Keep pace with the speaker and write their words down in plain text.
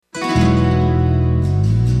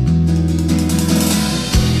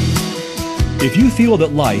If you feel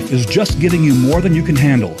that life is just giving you more than you can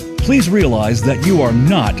handle, please realize that you are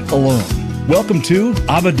not alone. Welcome to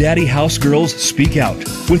Abba Daddy House Girls Speak Out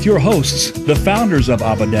with your hosts, the founders of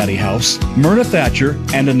Abba Daddy House, Myrna Thatcher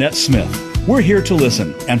and Annette Smith. We're here to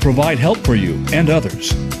listen and provide help for you and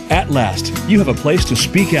others. At last, you have a place to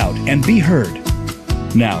speak out and be heard.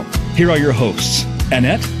 Now, here are your hosts,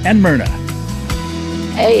 Annette and Myrna.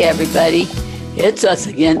 Hey, everybody. It's us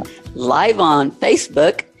again, live on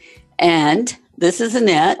Facebook. And this is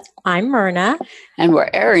Annette. I'm Myrna. And we're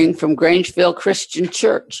airing from Grangeville Christian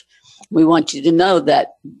Church. We want you to know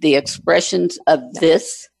that the expressions of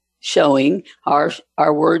this showing, our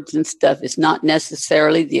words and stuff, is not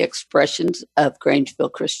necessarily the expressions of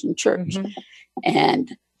Grangeville Christian Church. Mm-hmm.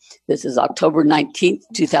 And this is October 19th,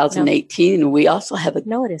 2018. No. And we also have a...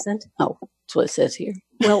 No, it isn't. Oh, that's what it says here.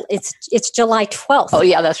 Well, it's July 12th. Oh,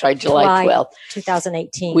 yeah, that's right. July 12th.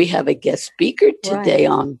 2018. We have a guest speaker today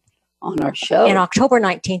on our show. And October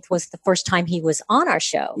 19th was the first time he was on our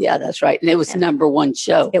show. Yeah, that's right. And it was the number one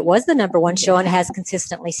show. It was the number one show and has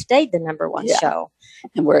consistently stayed the number one show.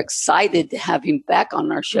 And we're excited to have him back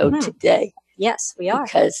on our show today. Yes, we are.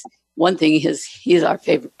 Because one thing is, he is our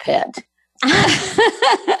favorite pet.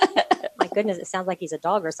 My goodness, it sounds like he's a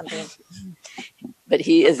dog or something. But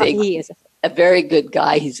he is a very good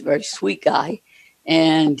guy. He's a very sweet guy.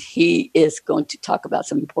 And he is going to talk about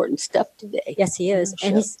some important stuff today. Yes, he is.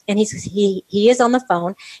 And he is on the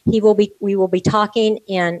phone. We will be talking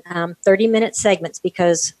in 30-minute segments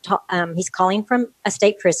because he's calling from a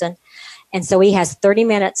state prison. And so he has 30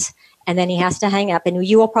 minutes and then he has to hang up. And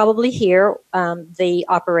you will probably hear the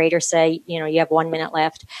operator say, you have 1 minute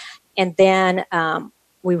left. And then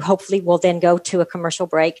we hopefully will then go to a commercial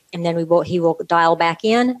break, and then he will dial back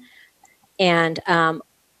in, and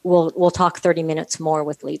we'll talk 30 minutes more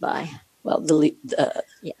with Levi. Well,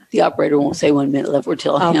 the operator won't say 1 minute left. We'll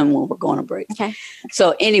tell him when we're going to break. Okay.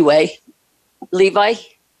 So anyway, Levi,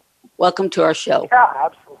 welcome to our show. Yeah,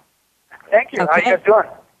 absolutely. Thank you. Okay. How you guys doing?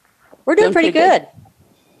 We're doing pretty good.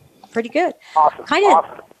 Pretty good. Awesome.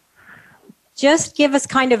 Awesome. Just give us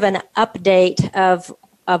kind of an update of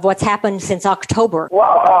what's happened since October.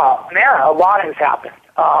 Well, man, a lot has happened.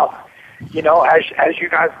 As you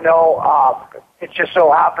guys know, it just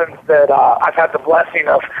so happens that I've had the blessing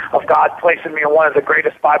of God placing me in one of the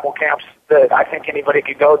greatest Bible camps that I think anybody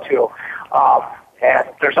could go to. And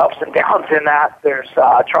there's ups and downs in that. There's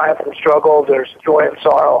triumph and struggle. There's joy and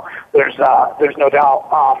sorrow. There's no doubt.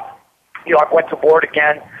 I went to board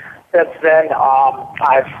again. Since then,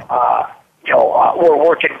 we're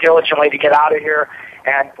working diligently to get out of here.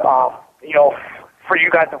 And, for you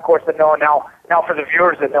guys, of course, that know now for the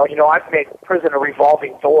viewers that know, I've made prison a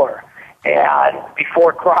revolving door. And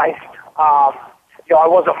before Christ, I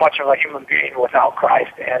wasn't much of a human being without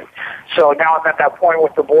Christ. And so now I'm at that point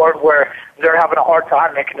with the board where they're having a hard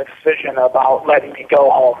time making a decision about letting me go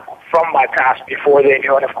home from my past before they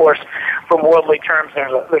do. And, of course, from worldly terms,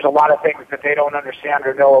 there's a lot of things that they don't understand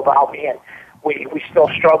or know about me. And we still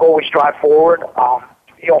struggle. We strive forward.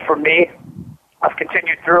 For me, I've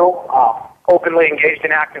continued through, openly engaged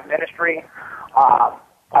in active ministry.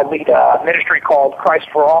 I lead a ministry called Christ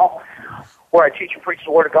for All, where I teach and preach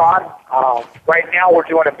the Word of God. Right now, we're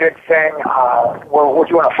doing a big thing. We're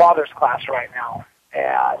doing a father's class right now,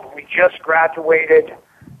 and we just graduated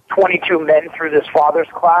 22 men through this father's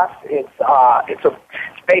class. It's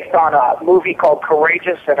based on a movie called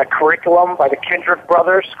Courageous and a curriculum by the Kendrick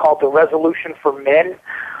brothers called The Resolution for Men.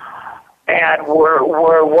 And we're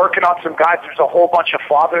working on some guys. There's a whole bunch of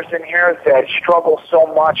fathers in here that struggle so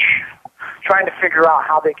much trying to figure out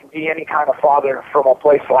how they can be any kind of father from a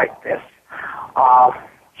place like this.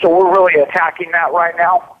 So we're really attacking that right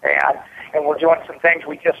now, and we're doing some things.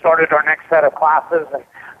 We just started our next set of classes, and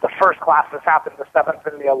the first classes happened the 7th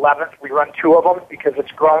and the 11th. We run 2 of them because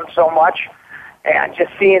it's grown so much. And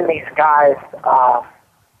just seeing these guys,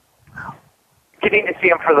 getting to see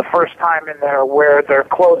them for the first time in there where they're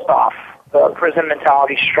closed off. The prison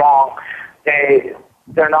mentality is strong.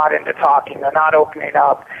 They're not into talking. They're not opening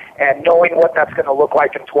up. And knowing what that's going to look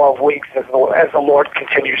like in 12 weeks as the Lord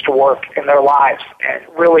continues to work in their lives and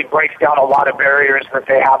really breaks down a lot of barriers that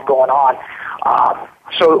they have going on.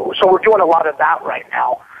 So we're doing a lot of that right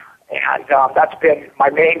now. And that's been my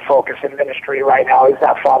main focus in ministry right now is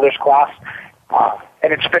that father's class.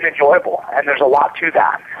 And it's been enjoyable. And there's a lot to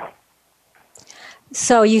that.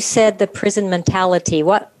 So you said the prison mentality.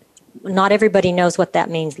 Not everybody knows what that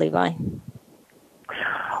means, Levi.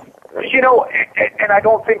 And I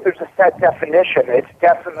don't think there's a set definition. It's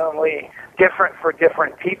definitely different for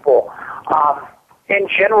different people. In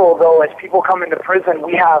general, though, as people come into prison,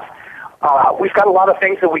 we have we've got a lot of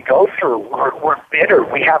things that we go through. We're bitter.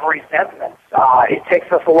 We have resentments. It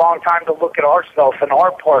takes us a long time to look at ourselves and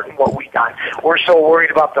our part in what we've done. We're so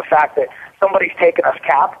worried about the fact that somebody's taken us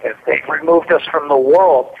captive. They've removed us from the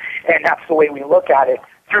world, and that's the way we look at it.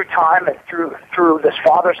 Through time and through this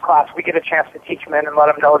Father's class, we get a chance to teach men and let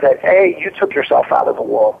them know that, hey, you took yourself out of the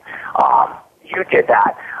world. You did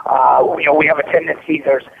that. We have a tendency,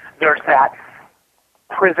 there's that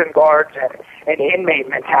prison guards and inmate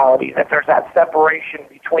mentality, that there's that separation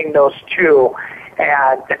between those two,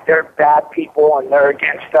 and that they're bad people and they're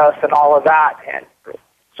against us and all of that. And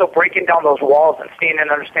so breaking down those walls and seeing and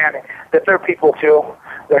understanding that they're people too.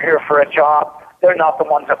 They're here for a job. They're not the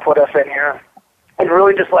ones that put us in here. And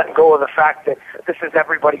really just letting go of the fact that this is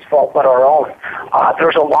everybody's fault but our own.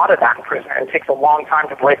 There's a lot of that in prison, and it takes a long time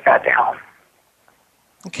to break that down.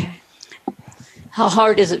 Okay. How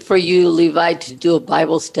hard is it for you, Levi, to do a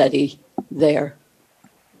Bible study there?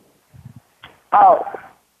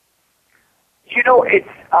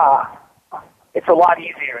 It's a lot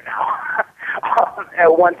easier now.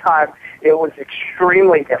 At one time, it was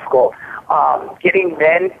extremely difficult. Getting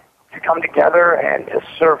men to come together and to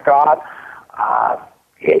serve God,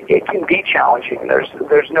 it can be challenging.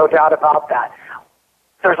 There's no doubt about that.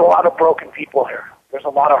 There's a lot of broken people here. There's a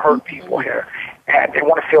lot of hurt people here, and they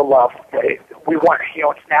want to feel loved. We want,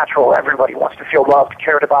 it's natural. Everybody wants to feel loved,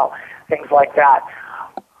 cared about, things like that.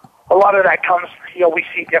 A lot of that comes, we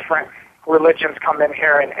see different religions come in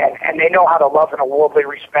here, and they know how to love in a worldly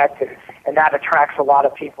respect, and that attracts a lot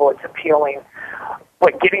of people. It's appealing.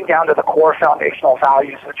 But getting down to the core foundational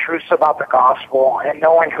values, the truths about the gospel, and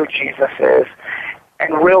knowing who Jesus is,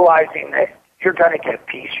 and realizing that you're going to get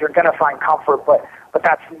peace, you're going to find comfort, but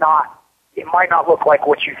that's not, it might not look like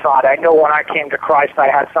what you thought. I know when I came to Christ, I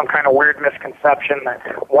had some kind of weird misconception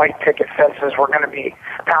that white picket fences were going to be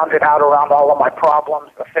pounded out around all of my problems,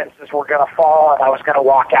 the fences were going to fall, and I was going to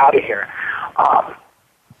walk out of here.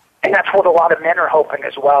 And that's what a lot of men are hoping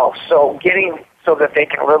as well. So getting so that they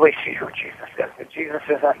can really see who Jesus is. That Jesus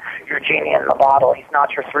isn't your genie in the bottle. He's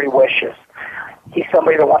not your three wishes. He's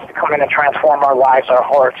somebody that wants to come in and transform our lives, our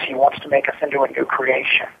hearts. He wants to make us into a new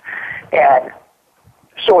creation. And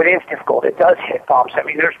so it is difficult. It does hit bumps. I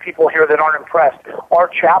mean, there's people here that aren't impressed. Our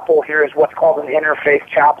chapel here is what's called an interfaith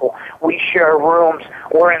chapel. We share rooms.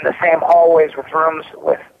 We're in the same hallways with rooms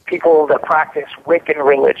with people that practice Wiccan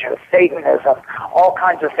religion, Satanism. All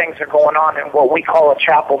kinds of things are going on in what we call a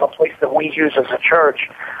chapel, the place that we use as a church.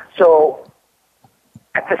 So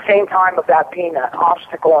at the same time of that being an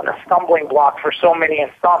obstacle and a stumbling block for so many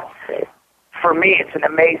and some, for me, it's an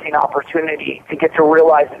amazing opportunity to get to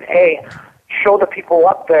realize that, show the people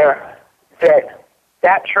up there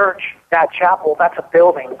that church, that chapel, that's a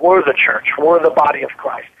building. We're the church. We're the body of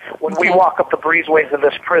Christ. When we walk up the breezeways of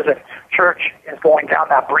this prison, church is going down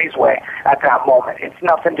that breezeway at that moment. It's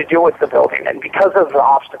nothing to do with the building. And because of the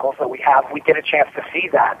obstacles that we have, we get a chance to see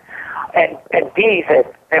that. And B,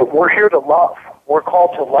 that we're here to love. We're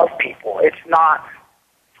called to love people. It's not,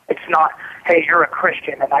 hey, you're a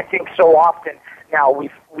Christian. And I think so often now we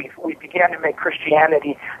began to make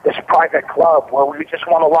Christianity this private club where we just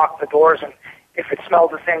want to lock the doors, and if it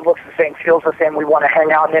smells the same, looks the same, feels the same, we want to hang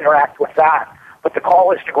out and interact with that. But the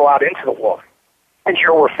call is to go out into the world. And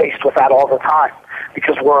here we're faced with that all the time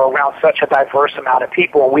because we're around such a diverse amount of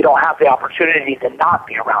people, and we don't have the opportunity to not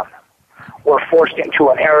be around them. We're forced into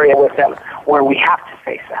an area with them where we have to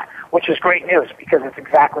face that, which is great news because it's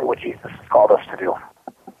exactly what Jesus has called us to do.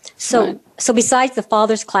 So besides the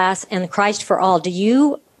Father's class and Christ for All, do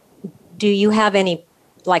you have any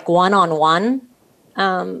like one-on-one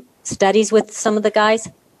studies with some of the guys?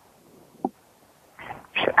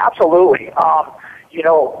 Absolutely.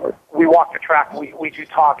 We walk the track. We do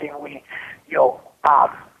talking. We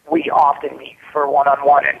often meet for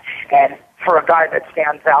one-on-one, and for a guy that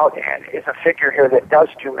stands out and is a figure here that does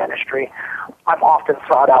do ministry, I'm often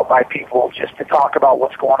sought out by people just to talk about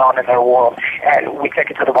what's going on in their world, and we take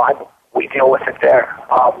it to the Bible. We deal with it there.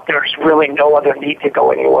 There's really no other need to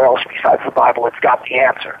go anywhere else besides the Bible. It's got the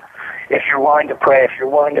answer. If you're willing to pray, if you're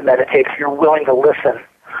willing to meditate, if you're willing to listen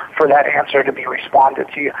for that answer to be responded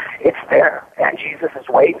to you, it's there, and Jesus is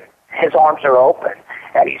waiting. His arms are open,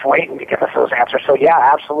 and he's waiting to give us those answers. So,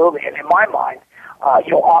 yeah, absolutely. And in my mind,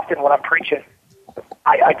 often when I'm preaching,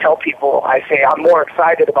 I tell people, I say, I'm more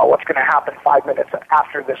excited about what's going to happen 5 minutes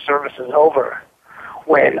after this service is over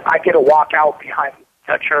when I get to walk out behind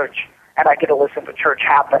the church and I get to listen to church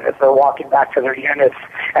happen as they're walking back to their units,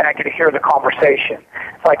 and I get to hear the conversation.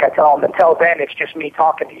 It's like I tell them, until then, it's just me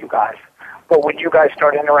talking to you guys. But when you guys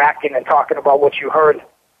start interacting and talking about what you heard,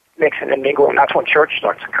 mixing and mingling, that's when church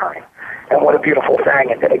starts occurring. And what a beautiful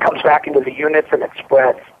thing. And then it comes back into the units and it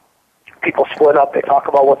spreads. People split up. They talk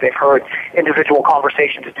about what they've heard. Individual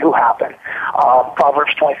conversations do happen.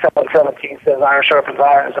 Proverbs 27:17 says, iron sharpens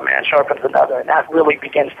iron as a man sharpens another, and that really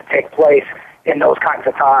begins to take place in those kinds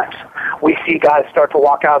of times. We see guys start to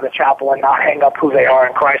walk out of the chapel and not hang up who they are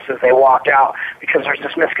in Christ as they walk out, because there's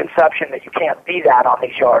this misconception that you can't be that on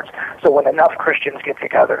these yards. So when enough Christians get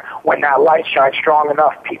together, when that light shines strong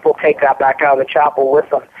enough, people take that back out of the chapel with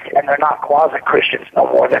them, and they're not closet Christians no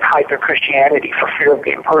more that hide their Christianity for fear of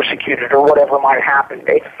being persecuted or whatever might happen,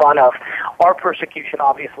 made fun of. Our persecution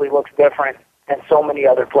obviously looks different than so many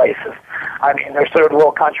other places. I mean, there's third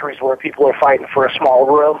world countries where people are fighting for a small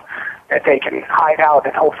room that they can hide out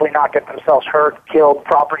and hopefully not get themselves hurt, killed,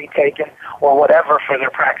 property taken, or whatever for their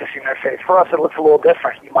practicing their faith. For us, it looks a little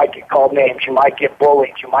different. You might get called names, you might get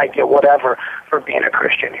bullied, you might get whatever for being a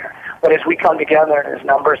Christian here. But as we come together and as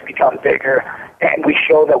numbers become bigger and we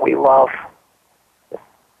show that we love,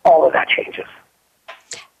 all of that changes.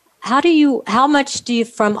 How much do you,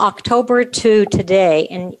 from October to today,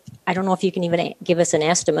 and I don't know if you can even give us an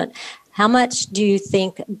estimate, how much do you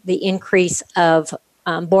think the increase of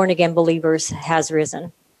born-again believers has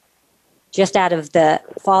risen? Just out of the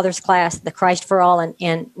Father's class, the Christ for All,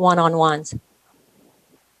 and one-on-ones.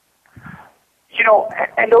 You know,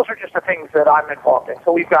 and those are just the things that I'm involved in.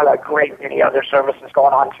 So we've got a great many other services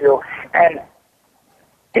going on too, and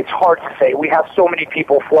it's hard to say. We have so many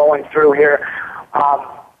people flowing through here.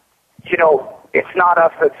 You know, it's not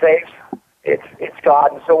us that saves. It's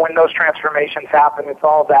God. And so when those transformations happen, it's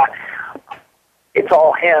all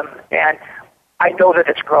Him. And I know that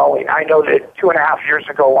it's growing. I know that 2.5 years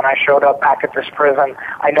ago when I showed up back at this prison,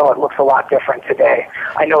 I know it looks a lot different today.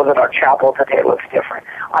 I know that our chapel today looks different.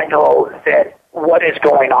 I know that what is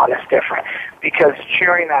going on is different, because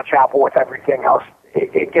sharing that chapel with everything else,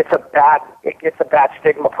 it gets a bad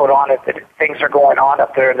stigma put on it that things are going on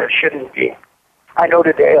up there that shouldn't be. I know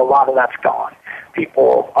today a lot of that's gone.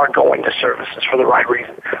 People are going to services for the right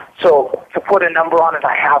reason. So to put a number on it,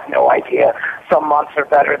 I have no idea. Some months are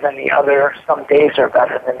better than the other. Some days are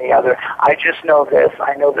better than the other. I just know this.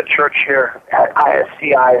 I know the church here at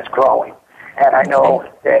ISCI is growing. And I know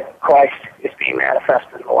that Christ is being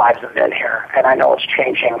manifested in the lives of men here. And I know it's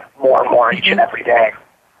changing more and more each and every day.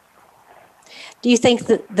 Do you think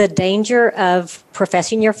that the danger of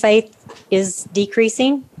professing your faith is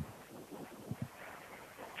decreasing?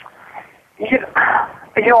 You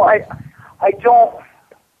know, I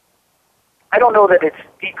don't know that it's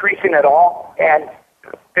decreasing at all, and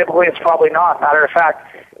biblically it's probably not. Matter of fact,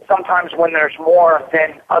 sometimes when there's more,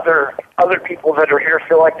 then other people that are here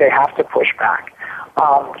feel like they have to push back.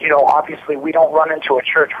 You know, obviously we don't run into a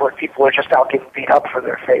church where people are just out getting beat up for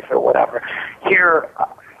their faith or whatever. Here,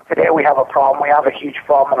 today we have a problem. We have a huge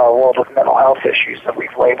problem in our world with mental health issues that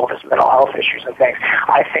we've labeled as mental health issues and things.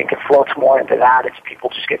 I think it floats more into that. It's people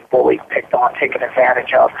just get bullied, picked on, taken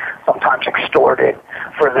advantage of, sometimes extorted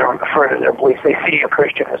for their beliefs. They see a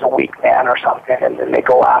Christian as a weak man or something, and then they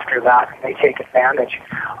go after that and they take advantage.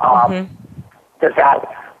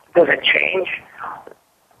 Does it change?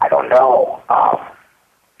 I don't know.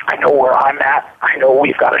 I know where I'm at. I know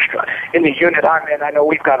we've got in the unit I'm in, I know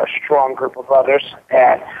we've got a strong group of others,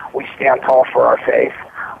 and we stand tall for our faith.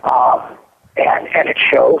 And it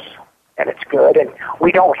shows, and it's good, and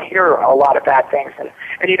we don't hear a lot of bad things. And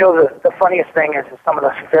you know, the funniest thing is some of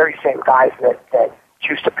the very same guys that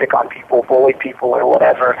choose to pick on people, bully people or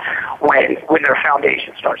whatever, when their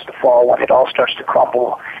foundation starts to fall, when it all starts to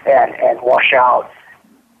crumble and wash out,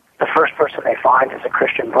 the first person they find is a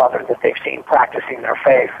Christian brother that they've seen practicing their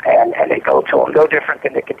faith, and they go to him. No different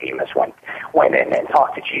than Nicodemus went in and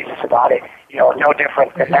talked to Jesus about it. You know, no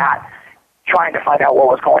different than that. Trying to find out what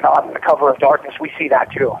was going on in the cover of darkness, we see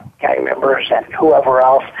that too. Gang members and whoever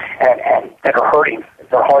else, and that are hurting.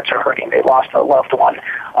 Their hearts are hurting. They lost a loved one.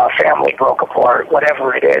 Family broke apart.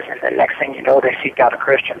 Whatever it is, and the next thing you know, they seek out a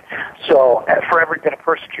Christian. So, for every bit of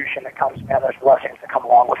persecution that comes, man, there's blessings that come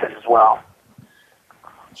along with it as well.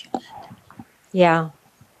 Yeah.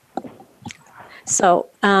 So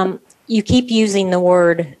you keep using the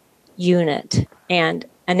word unit, and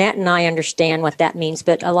Annette and I understand what that means,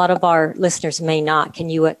 but a lot of our listeners may not. Can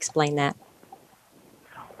you explain that?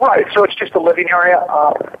 Right. So it's just a living area.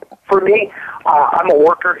 For me, I'm a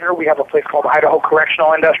worker here. We have a place called Idaho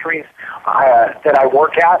Correctional Industries that I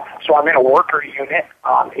work at. So I'm in a worker unit.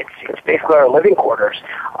 It's basically our living quarters.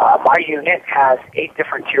 My unit has 8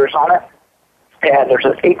 different tiers on it. And there's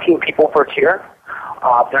 18 people per tier.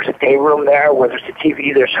 There's a day room there where there's a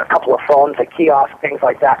TV, there's a couple of phones, a kiosk, things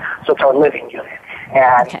like that. So it's our living unit.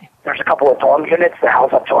 And there's a couple of dorm units that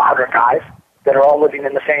house up to 100 guys that are all living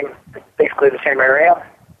in basically the same area.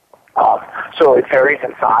 So it varies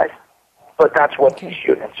in size. But that's what these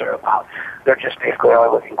units are about. They're just basically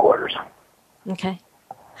our living quarters. Okay.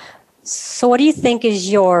 So what do you think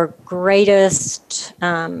is your greatest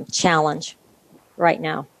challenge right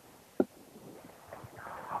now?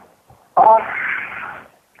 To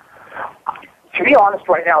be honest,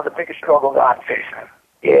 right now, the biggest struggle that I'm facing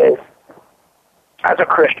is, as a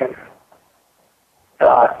Christian,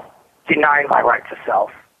 denying my right to self,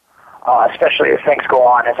 especially as things go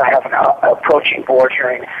on, as I have an approaching board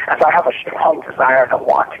hearing, as I have a strong desire to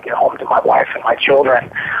want to get home to my wife and my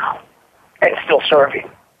children, and still serving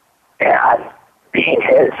and being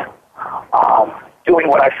His, doing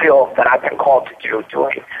what I feel that I've been called to do,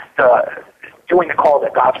 doing the call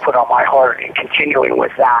that God's put on my heart, and continuing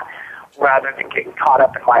with that, rather than getting caught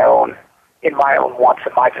up in my own wants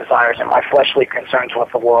and my desires and my fleshly concerns with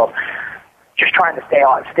the world. Just trying to stay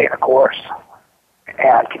the course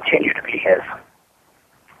and continue to be His.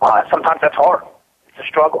 Sometimes that's hard. It's a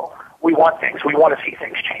struggle. We want things. We want to see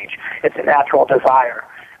things change. It's a natural desire.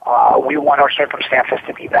 We want our circumstances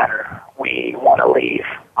to be better. We want to leave.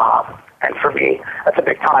 And for me, that's a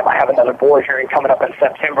big time. I have another board hearing coming up in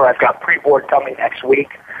September. I've got pre-board coming next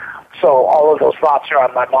week. So all of those thoughts are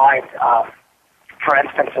on my mind. For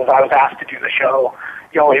instance, as I was asked to do the show,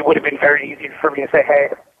 it would have been very easy for me to say,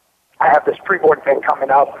 hey, I have this pre-board thing coming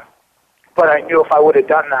up. But I knew if I would have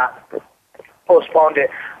done that, postponed it,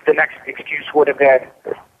 the next excuse would have been,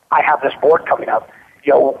 I have this board coming up.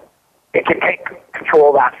 It can take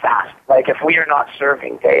control that fast. Like if we are not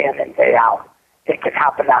serving day in and day out, it can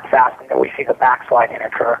happen that fast, and then we see the backsliding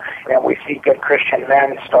occur, and we see good Christian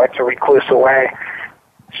men start to recluse away.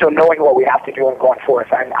 So knowing what we have to do and going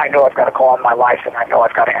forth, I know I've got a call in my life, and I know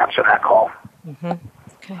I've got to answer that call. Mm-hmm.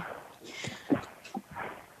 Okay.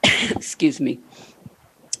 Excuse me.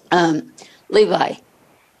 Levi,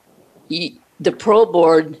 the parole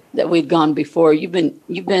board that we've gone before, you've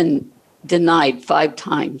been denied 5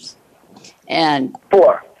 times, and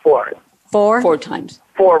Four. 4 times.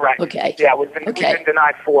 4, right? Okay. Yeah, we've been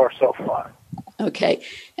denied 4 so far. Okay.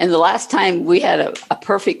 And the last time we had a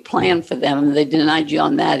perfect plan for them, and they denied you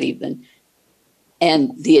on that even.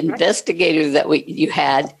 And the investigator that you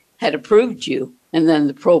had approved you, and then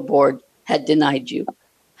the parole board had denied you.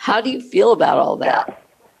 How do you feel about all that?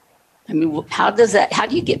 I mean, how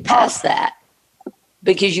do you get past that?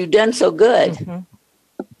 Because you've done so good. Mm-hmm.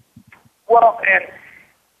 Well,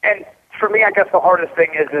 and for me, I guess the hardest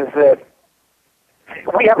thing is that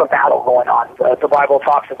we have a battle going on. The Bible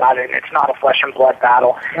talks about it, and it's not a flesh and blood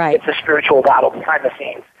battle. Right. It's a spiritual battle behind the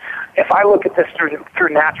scenes. If I look at this through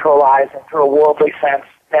natural eyes and through a worldly sense,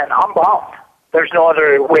 then I'm bummed. There's no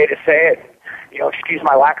other way to say it. Excuse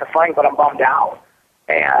my lack of slang, but I'm bummed out.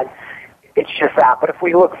 And it's just that. But if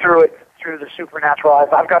we look through it through the supernatural eyes,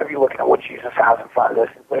 I've got to be looking at what Jesus has in front of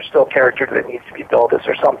us. There's still character that needs to be built. Is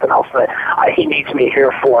there something else that He needs me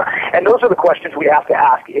here for? And those are the questions we have to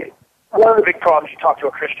ask. One of the big problems, you talk to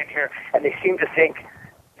a Christian here, and they seem to think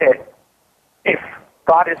that if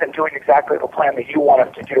God isn't doing exactly the plan that you want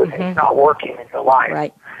Him to do, then He's not working in your life.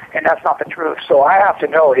 Right. And that's not the truth. So I have to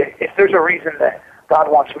know if there's a reason that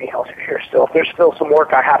God wants me here still, if there's still some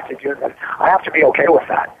work I have to do, then I have to be okay with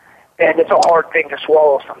that. And it's a hard thing to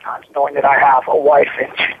swallow sometimes, knowing that I have a wife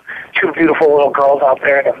and 2 beautiful little girls out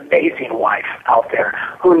there, an amazing wife out there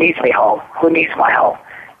who needs me home, who needs my help,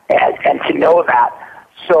 and to know that.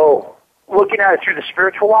 So looking at it through the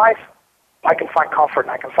spiritual eyes, I can find comfort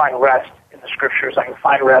and I can find rest in the Scriptures. I can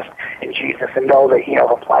find rest in Jesus and know that He has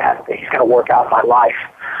a plan, that He's going to work out in my life.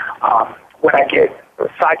 When I get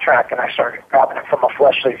sidetracked and I start grabbing it from a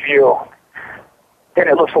fleshly view, then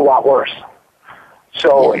it looks a lot worse.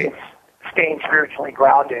 So it's staying spiritually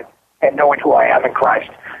grounded and knowing who I am in Christ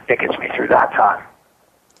that gets me through that time.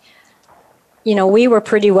 We were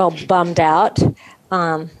pretty well bummed out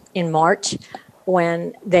in March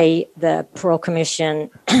when the Parole Commission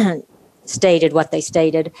stated what they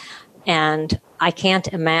stated, and I just can't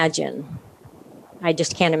imagine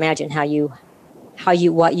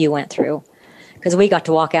what you went through, because we got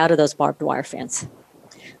to walk out of those barbed wire fence.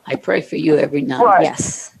 I pray for you every night. Right.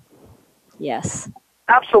 Yes.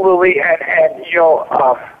 Absolutely, and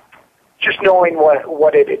just knowing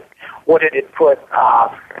what it had put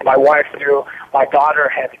my wife through. My daughter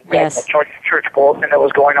had read the church bulletin that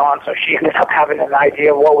was going on, so she ended up having an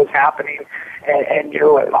idea of what was happening. And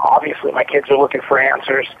obviously my kids are looking for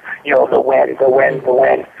answers. The when.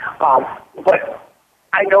 But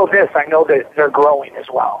I know this. I know that they're growing as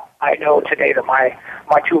well. I know today that my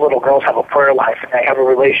 2 little girls have a prayer life, and they have a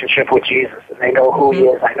relationship with Jesus, and they know who He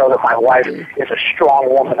is. I know that my wife is a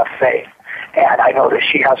strong woman of faith, and I know that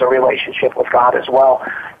she has a relationship with God as well,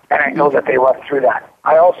 and I know that they run through that.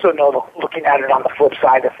 I also know that looking at it on the flip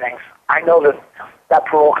side of things, I know that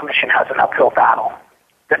parole commission has an uphill battle.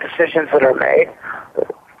 The decisions that are made,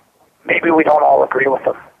 maybe we don't all agree with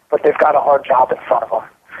them, but they've got a hard job in front of them.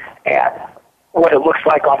 And what it looks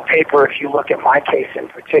like on paper, if you look at my case in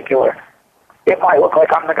particular, it might look like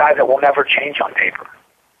I'm the guy that will never change on paper.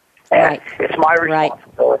 And it's my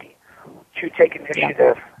responsibility to take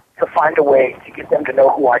initiative to find a way to get them to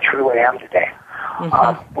know who I truly am today.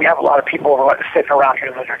 We have a lot of people sitting around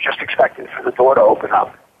here that are just expecting for the door to open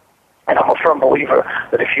up. And I'm a firm believer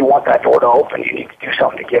that if you want that door to open, you need to do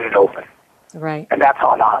something to get it open. Right. And that's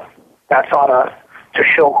on us. That's on us to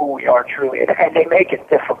show who we are truly. And they make it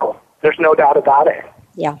difficult. There's no doubt about it.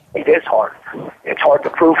 Yeah. It is hard. It's hard to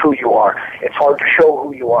prove who you are. It's hard to show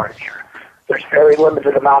who you are here. There's very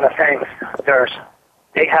limited amount of things.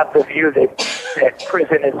 They have the view that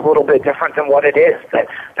prison is a little bit different than what it is, that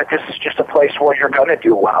this is just a place where you're going to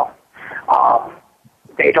do well.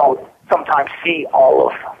 They don't sometimes see all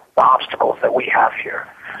of the obstacles that we have here.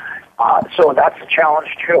 So that's a challenge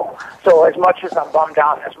too. So as much as I'm bummed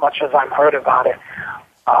out, as much as I'm hurt about it,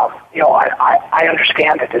 I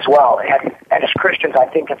understand it as well. And as Christians, I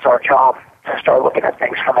think it's our job to start looking at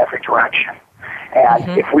things from every direction.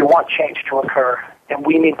 And if we want change to occur, then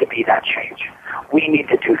we need to be that change. We need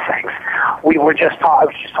to do things. I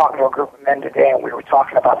was just talking to a group of men today, and we were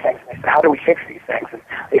talking about things. And they said, how do we fix these things? And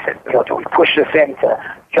they said, do we push this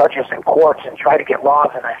into judges and courts and try to get laws?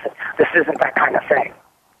 And I said, this isn't that kind of thing.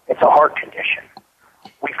 It's a heart condition.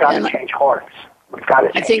 We've got to change hearts. We've got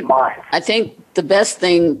to change minds. I think the best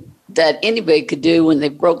thing that anybody could do when they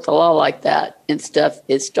broke the law like that and stuff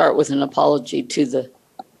is start with an apology to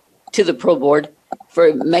the pro board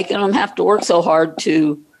for making them have to work so hard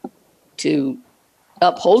to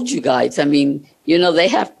uphold you guys. I mean,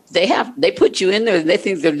 they put you in there and they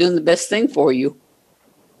think they're doing the best thing for you.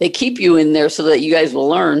 They keep you in there so that you guys will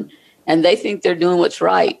learn, and they think they're doing what's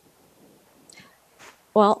right.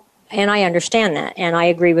 Well, and I understand that, and I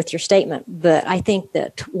agree with your statement, but I think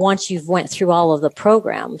that once you've went through all of the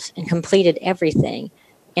programs and completed everything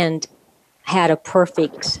and had a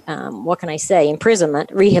perfect, imprisonment,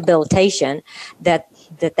 rehabilitation, that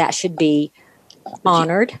should be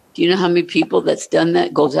honored. Do you know how many people that's done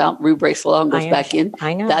that, goes out, re-breaks the law, and goes back in?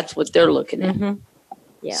 I know. That's what they're looking at.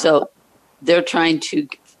 Yeah. So they're trying to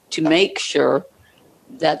make sure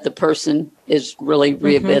that the person is really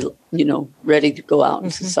ready to go out in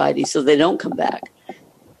society, so they don't come back.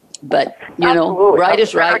 But right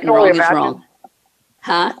is right and wrong is wrong.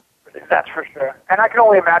 Huh? That's for sure. And I can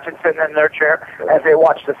only imagine sitting in their chair as they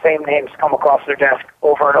watch the same names come across their desk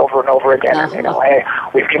over and over and over again. And hey,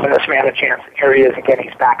 we've given this man a chance. Here he is again.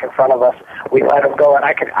 He's back in front of us. We let him go, and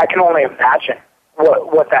I can only imagine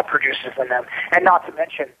what that produces in them. And not to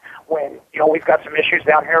mention when we've got some issues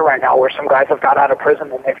down here right now where some guys have got out of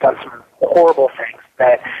prison and they've done some horrible things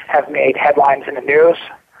that have made headlines in the news,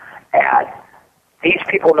 and these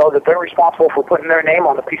people know that they're responsible for putting their name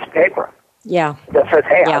on the piece of paper. Yeah. That says,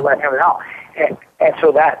 hey, I let him out. And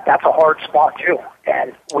so that's a hard spot too.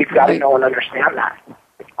 And we've got to know and understand that.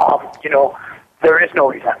 There is no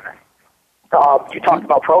resentment. You talked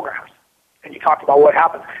about programs, and you talked about what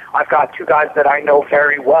happened. I've got two guys that I know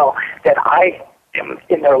very well that I am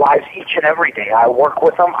in their lives each and every day. I work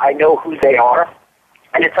with them. I know who they are.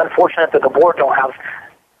 And it's unfortunate that the board don't have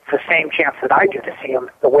the same chance that I do to see them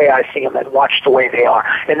the way I see them and watch the way they are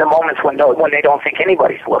in the moments when they don't think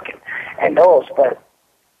anybody's looking. And those, but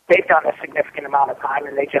they've done a significant amount of time,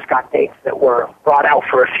 and they just got dates that were brought out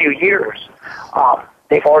for a few years.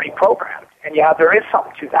 They've already programmed. And yeah, there is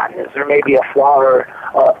something to that. Is there may be a flaw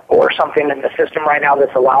or something in the system right now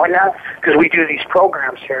that's allowing that? Because we do these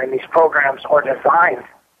programs here, and these programs are designed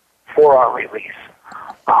for our release.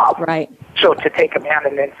 Right. So to take a man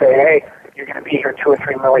and then say, hey, you're going to be here 2 or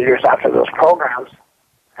 3 more years after those programs,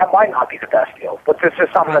 that might not be the best deal. But this is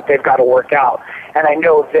something that they've got to work out. And I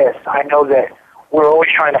know that we're always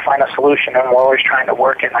trying to find a solution, and we're always trying to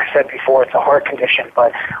work it. And I said before, it's a heart condition.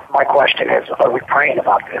 But my question is, are we praying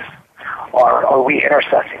about this? Or are we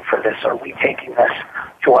intercessing for this? Are we taking this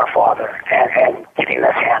to our Father and getting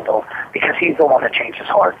this handled? Because He's the one that changes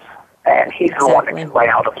hearts. And He's the one that can lay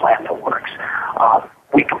out a plan that works.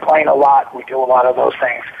 We complain a lot. We do a lot of those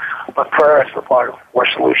things. But prayer is the part where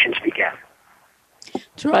solutions begin.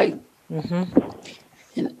 That's right.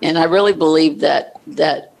 And I really believe that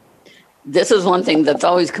this is one thing that's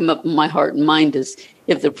always come up in my heart and mind is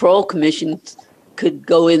if the parole commission could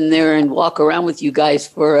go in there and walk around with you guys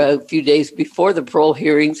for a few days before the parole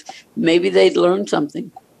hearings, maybe they'd learn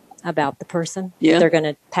something. About the person they're going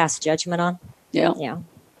to pass judgment on? Yeah.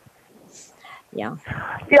 Yeah,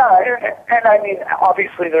 and I mean,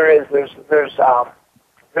 obviously there's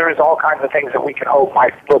there is all kinds of things that we can hope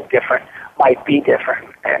might look different, might be different,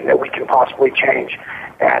 and that we can possibly change.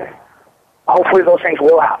 And hopefully those things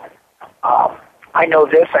will happen. I know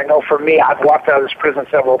this. I know for me, I've walked out of this prison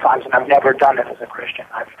several times, and I've never done it as a Christian.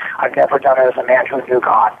 I've never done it as a man who knew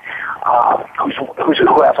God,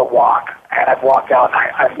 who has a walk. And I've walked out.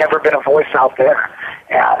 I've never been a voice out there.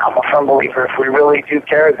 And I'm a firm believer. If we really do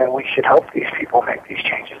care, then we should help these people make these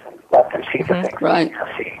changes and let them see the things they need to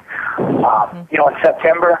see. In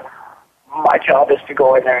September, my job is to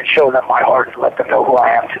go in there and show them my heart and let them know who I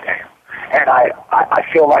am today. And I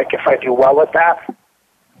feel like if I do well at that,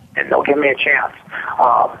 then they'll give me a chance.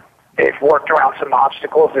 They've worked around some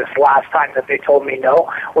obstacles. This last time that they told me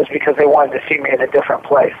no was because they wanted to see me in a different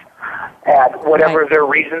place. And whatever their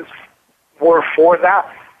reasons were for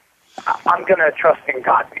that, I'm going to trust in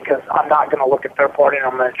God, because I'm not going to look at their part, and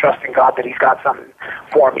I'm going to trust in God that He's got something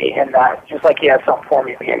for me in that, just like He has something for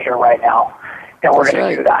me being here right now. And we're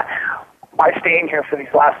going to do that. By staying here for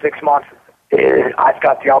these last 6 months, I've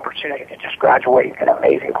got the opportunity to just graduate an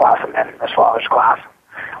amazing class of men in this father's class.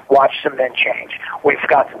 Watch some men change. We've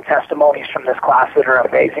got some testimonies from this class that are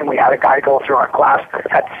amazing. We had a guy go through our class,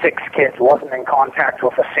 had 6 kids, wasn't in contact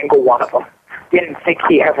with a single one of them. Didn't think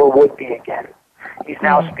he ever would be again. He's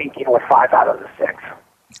now speaking with 5 out of the 6.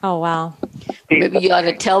 Oh, wow. Maybe you ought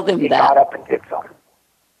to tell them he that. Got up and did something.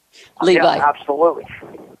 Levi. Yeah, absolutely.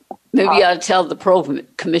 Maybe you ought to tell the Pro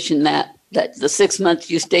Commission that the 6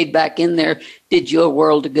 months you stayed back in there did you a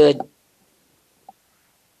world of good.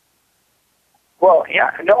 Well,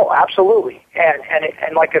 yeah, no, absolutely.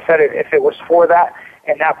 And like I said, if it was for that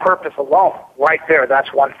and that purpose alone, right there,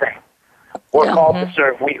 that's one thing. We're called to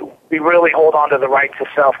serve. We really hold on to the right to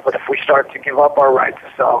self, but if we start to give up our right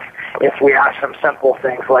to self, if we ask some simple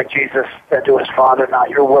things like Jesus said to His Father, not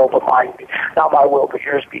your will but mine, not my will but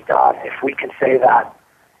yours be done, if we can say that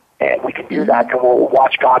and we can do that, then we'll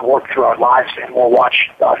watch God work through our lives, and we'll watch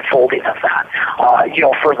the unfolding of that.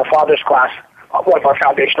 For the Father's class, one of our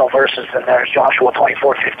foundational verses in there is Joshua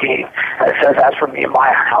 24:15, and it says, "As for me and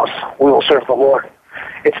my house, we will serve the Lord."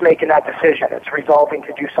 It's making that decision. It's resolving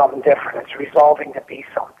to do something different. It's resolving to be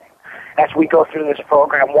something. As we go through this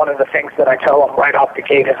program, one of the things that I tell them right off the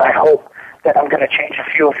gate is I hope that I'm going to change a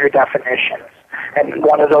few of your definitions. And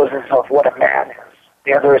one of those is of what a man is.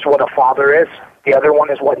 The other is what a father is. The other one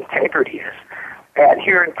is what integrity is. And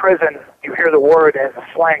here in prison, you hear the word as a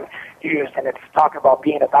slang used, and it's talking about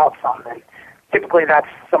being about something. Typically, that's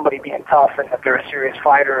somebody being tough and that they're a serious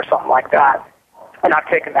fighter or something like that. And I've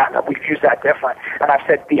taken that and we've used that different. And I've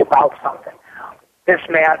said, be about something. This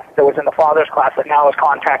man that was in the father's class that now is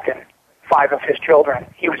contacting 5 of his children,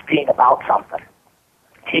 he was being about something.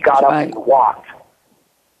 He got up and walked.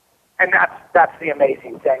 And that's the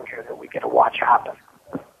amazing thing here that we get to watch happen.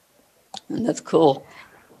 That's cool.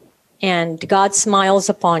 And God smiles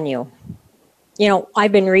upon you.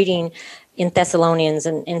 I've been reading in Thessalonians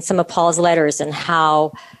and some of Paul's letters and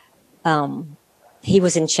how he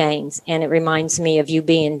was in chains, and it reminds me of you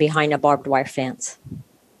being behind a barbed wire fence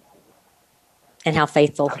and how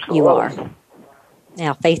faithful you are.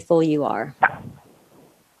 How faithful you are.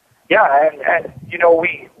 Yeah, and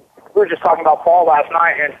we were just talking about Paul last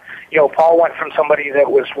night, and Paul went from somebody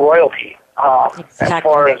that was royalty as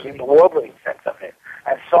far as in the worldly sense of it.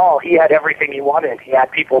 And Saul, he had everything he wanted. He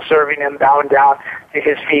had people serving him, bowing down to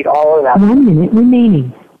his feet, all of that. 1 minute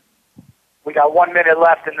remaining. We got 1 minute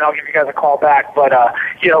left, and then I'll give you guys a call back. But,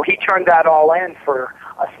 he turned that all in for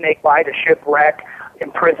a snake bite, a shipwreck,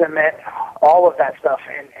 imprisonment, all of that stuff,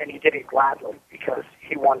 and he did it gladly because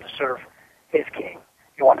he wanted to serve his King.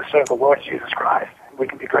 He wanted to serve the Lord Jesus Christ. And we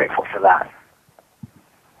can be grateful for that.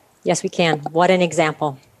 Yes, we can. What an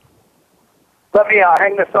example. Let me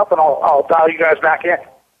hang this up, and I'll dial you guys back in.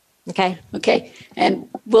 Okay. And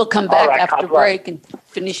we'll come back right, after break and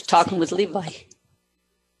finish talking with Levi.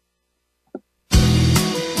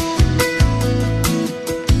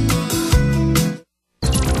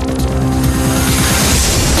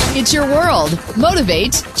 It's your world.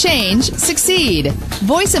 Motivate, change, succeed.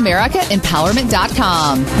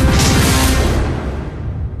 VoiceAmericaEmpowerment.com.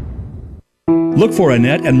 Look for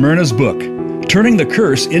Annette and Myrna's book, Turning the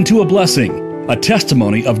Curse into a Blessing, a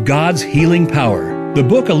testimony of God's healing power. The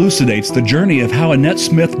book elucidates the journey of how Annette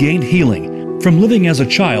Smith gained healing from living as a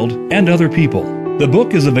child and other people. The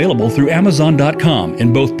book is available through Amazon.com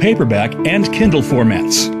in both paperback and Kindle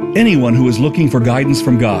formats. Anyone who is looking for guidance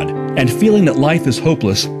from God and feeling that life is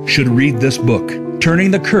hopeless should read this book,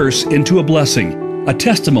 Turning the Curse into a Blessing, a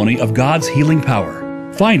testimony of God's healing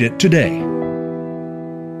power. Find it today.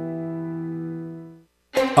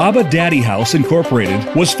 Abba Daddy House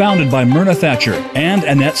Incorporated was founded by Myrna Thatcher and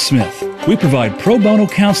Annette Smith. We provide pro bono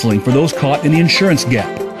counseling for those caught in the insurance gap.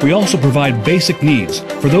 We also provide basic needs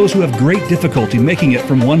for those who have great difficulty making it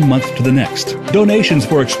from one month to the next. Donations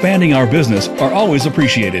for expanding our business are always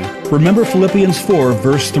appreciated. Remember Philippians 4,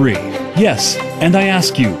 verse 3. Yes, and I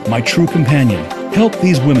ask you, my true companion, help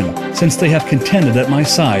these women, since they have contended at my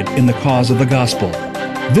side in the cause of the gospel.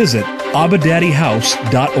 Visit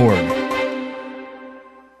abadaddyhouse.org.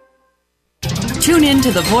 Tune in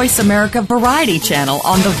to the Voice America Variety channel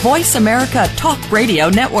on the Voice America Talk Radio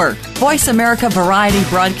Network. Voice America Variety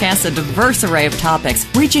broadcasts a diverse array of topics,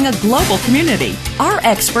 reaching a global community. Our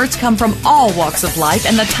experts come from all walks of life,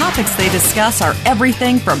 and the topics they discuss are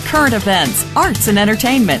everything from current events, arts and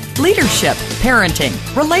entertainment, leadership, parenting,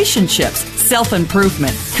 relationships,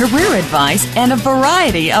 self-improvement, career advice, and a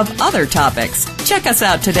variety of other topics. Check us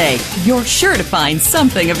out today. You're sure to find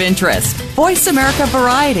something of interest. Voice America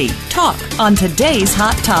Variety. Talk on today's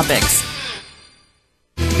hot topics.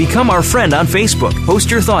 Become our friend on Facebook.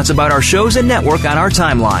 Post your thoughts about our shows and network on our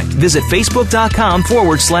timeline. Visit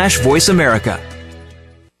facebook.com/Voice America.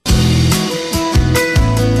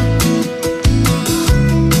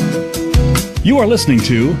 You are listening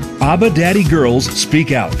to Abba Daddy Girls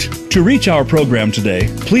Speak Out. To reach our program today,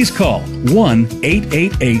 please call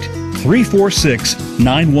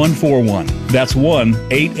 1-888-346-9141. That's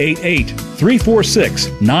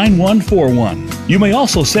 1-888-346-9141. You may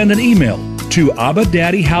also send an email to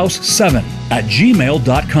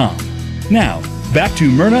abadaddyhouse7@gmail.com. Now, back to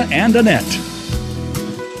Myrna and Annette.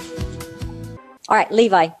 All right,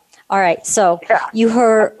 Levi. All right, so you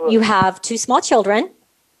have two small children,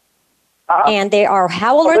 and they are,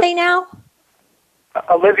 how old are they now?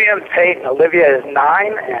 Olivia and Peyton. Olivia is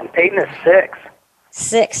 9, and Peyton is 6.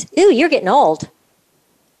 6. Ooh, you're getting old.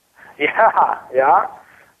 Yeah.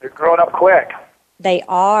 They're growing up quick. They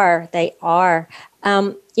are.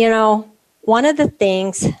 One of the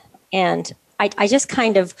things, and I just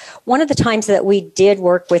kind of, one of the times that we did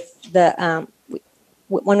work with the,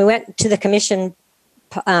 when we went to the commission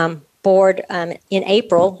board in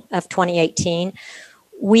April of 2018,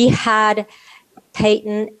 we had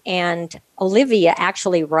Peyton and Olivia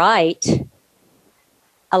actually write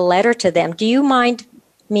a letter to them. Do you mind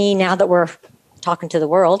me, now that we're talking to the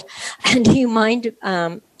world, and do you mind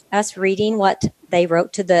us reading what they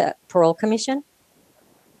wrote to the parole commission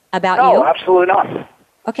about you? No, absolutely not.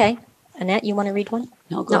 Okay. Annette, you want to read one?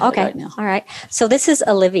 No, go ahead okay. right now. All right. So this is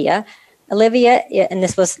Olivia. Olivia, and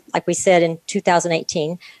this was, like we said, in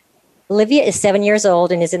 2018. Olivia is 7 years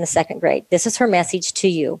old and is in the 2nd grade. This is her message to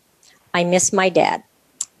you. I miss my dad.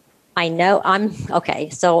 I know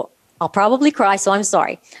so I'll probably cry, so I'm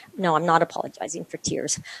sorry. No, I'm not apologizing for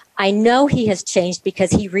tears. I know he has changed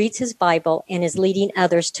because he reads his Bible and is leading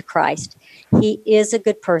others to Christ. He is a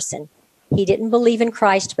good person. He didn't believe in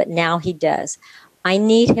Christ, but now he does. I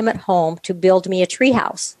need him at home to build me a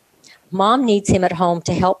treehouse. Mom needs him at home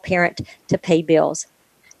to help parent to pay bills.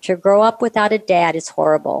 To grow up without a dad is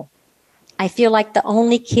horrible. I feel like the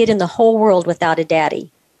only kid in the whole world without a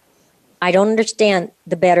daddy. I don't understand.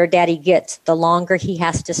 The better daddy gets, the longer he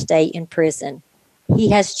has to stay in prison.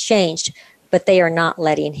 He has changed, but they are not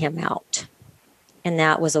letting him out. And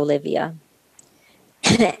that was Olivia.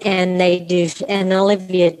 And they do, and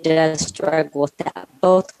Olivia does struggle with that.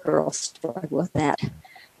 Both girls struggle with that.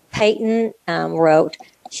 Peyton wrote,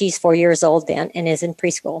 she's 4 years old then and is in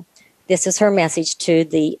preschool. This is her message to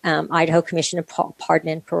the Idaho Commission of Pardon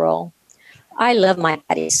and Parole. I love my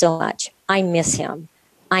daddy so much. I miss him.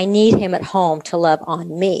 I need him at home to love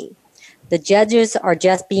on me. The judges are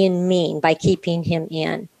just being mean by keeping him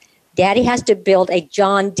in. Daddy has to build a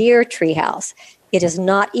John Deere treehouse. It is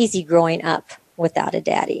not easy growing up without a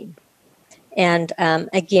daddy. And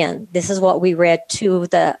again, this is what we read to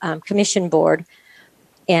the commission board,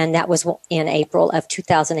 and that was in April of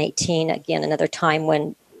 2018. Again, another time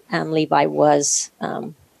when Levi was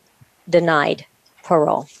denied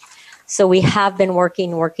parole. So we have been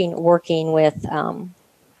working with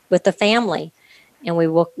the family, and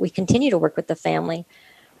we continue to work with the family.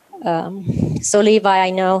 So Levi, I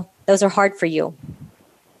know those are hard for you.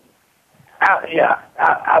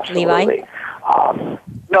 Absolutely. Levi?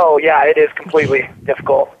 No, it is completely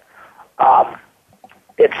difficult.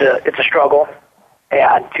 It's a struggle,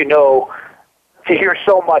 and to hear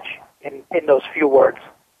so much in those few words.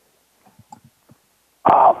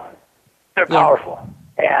 They're powerful,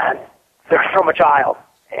 and they're from a child,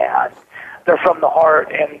 and they're from the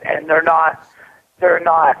heart, and they're not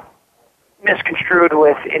misconstrued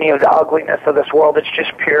with any of the ugliness of this world. It's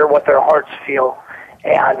just pure what their hearts feel,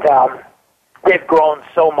 and they've grown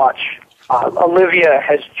so much. Olivia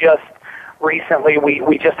has just recently,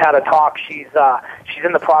 we just had a talk. She's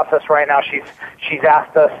in the process right now. She's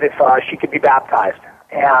asked us if she could be baptized,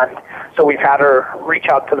 And so we've had her reach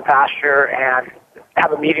out to the pastor and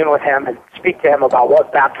have a meeting with him and speak to him about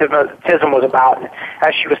what baptism was about. And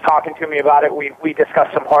as she was talking to me about it, we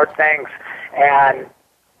discussed some hard things, and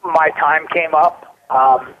my time came up.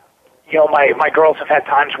 My girls have had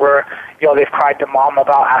times where, they've cried to mom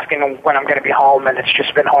about asking them when I'm going to be home, and it's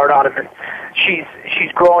just been hard on them. And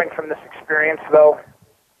she's growing from this experience, though,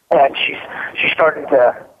 and she's starting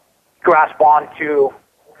to grasp on to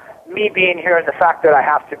me being here and the fact that I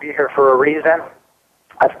have to be here for a reason.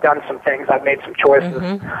 I've done some things. I've made some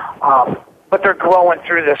choices. But they're growing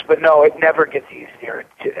through this. But no, it never gets easier.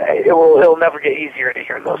 It'll never get easier to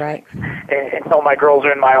hear those things until my girls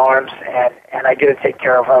are in my arms, and I get to take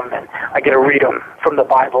care of them, and I get to read them from the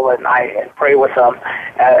Bible at night and pray with them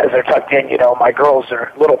as they're tucked in. My girls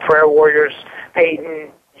are little prayer warriors.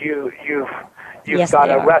 Peyton, you've got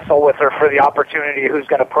to wrestle with her for the opportunity who's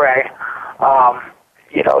going to pray.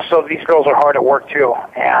 So these girls are hard at work too,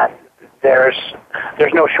 and there's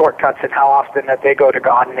no shortcuts in how often that they go to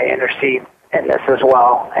God and they intercede in this as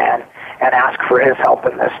well, and ask for His help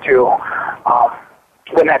in this too.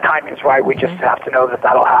 When that timing's right, we just have to know that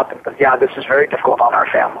that'll happen. But yeah, this is very difficult on our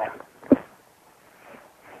family.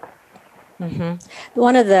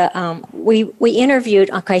 One of the we interviewed.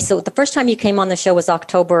 Okay, so the first time you came on the show was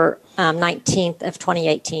October 19th of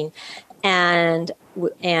 2018, and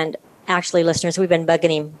actually, listeners, we've been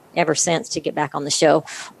bugging him ever since to get back on the show.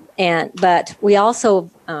 But we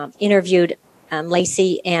also interviewed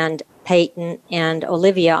Lacey and Peyton and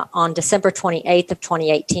Olivia on December 28th of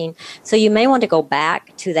 2018. So you may want to go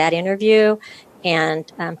back to that interview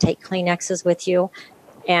and take Kleenexes with you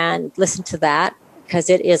and listen to that, because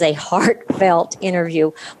it is a heartfelt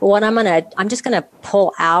interview. But what I'm just gonna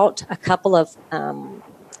pull out a couple of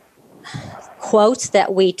quotes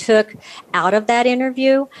that we took out of that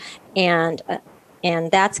interview, and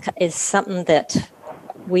is something that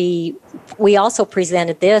we also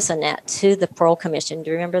presented this, Annette, to the Parole Commission.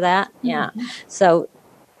 Do you remember that? Yeah. So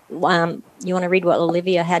you want to read what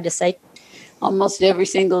Olivia had to say? Almost every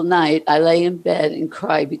single night, I lay in bed and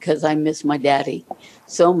cry because I miss my daddy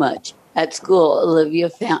so much. At school, Olivia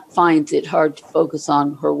finds it hard to focus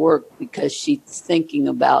on her work because she's thinking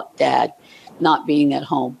about Dad not being at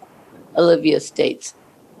home. Olivia states,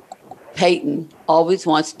 Peyton always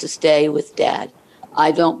wants to stay with Dad.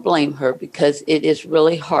 I don't blame her because it is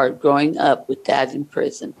really hard growing up with Dad in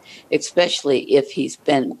prison, especially if he's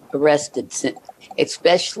been arrested since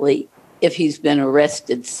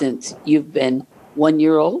you've been 1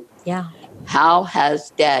 year old. Yeah. How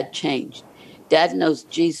has Dad changed? Dad knows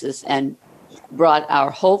Jesus and brought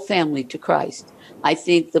our whole family to Christ. I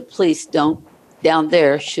think the police down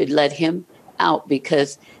there should let him out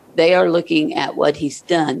because they are looking at what he's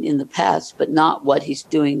done in the past, but not what he's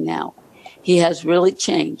doing now. He has really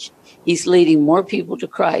changed. He's leading more people to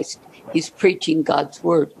Christ. He's preaching God's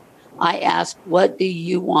word. I asked, what do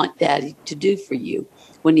you want Daddy to do for you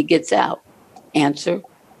when he gets out? Answer,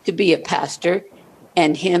 to be a pastor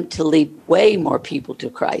and him to lead way more people to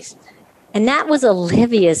Christ. And that was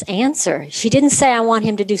Olivia's answer. She didn't say, I want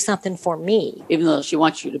him to do something for me. Even though she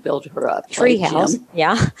wants you to build her a treehouse.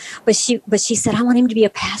 Yeah. But she said, I want him to be a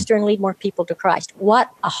pastor and lead more people to Christ. What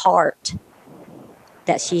a heart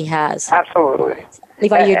that she has. Absolutely.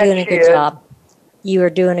 Levi, you're doing a good job. You are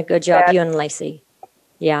doing a good job, you and Lacey.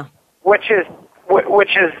 Yeah. Which is,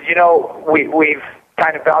 we've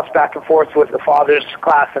kind of bounced back and forth with the father's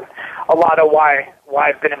class, and a lot of why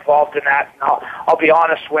I've been involved in that. And I'll be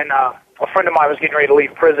honest, when a friend of mine was getting ready to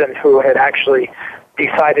leave prison who had actually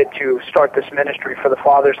decided to start this ministry for the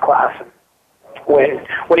father's class, and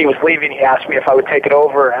when he was leaving, he asked me if I would take it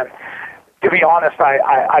over. And to be honest,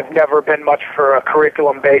 I've never been much for a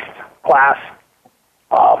curriculum-based class.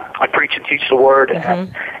 I preach and teach the Word,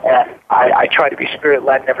 and I try to be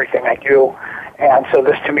Spirit-led in everything I do. And so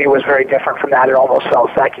this to me was very different from that. It almost felt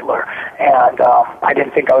secular. And I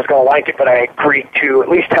didn't think I was going to like it, but I agreed to at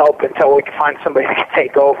least help until we could find somebody who could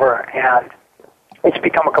take over. And it's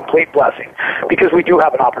become a complete blessing because we do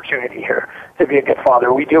have an opportunity here to be a good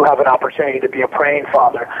father. We do have an opportunity to be a praying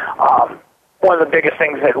father. One of the biggest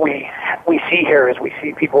things that we see here is we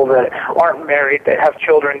see people that aren't married, that have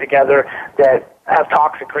children together, that have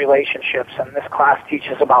toxic relationships, and this class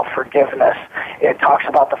teaches about forgiveness. It talks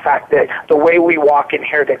about the fact that the way we walk in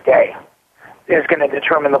here today is going to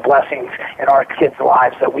determine the blessings in our kids'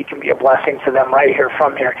 lives, that we can be a blessing to them right here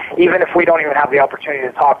from here, even if we don't even have the opportunity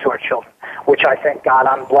to talk to our children, which I thank God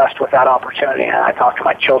I'm blessed with that opportunity, and I talk to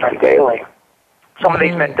my children daily. Some of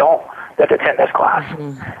these men don't that attend this class.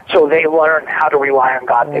 So they learn how to rely on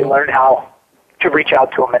God. They learn how to reach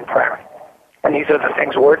out to Him in prayer. And these are the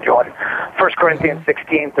things we're doing. 1 Corinthians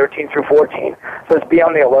 16, 13 through 14 says, be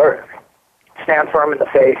on the alert. Stand firm in the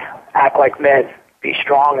faith. Act like men. Be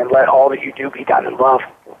strong and let all that you do be done in love.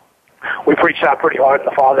 We preach that pretty hard in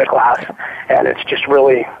the father class, and it's just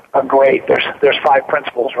really a great, there's 5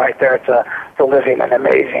 principles right there to living an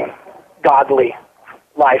amazing, godly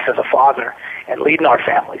life as a father and leading our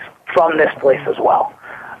families from this place as well.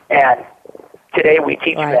 And today we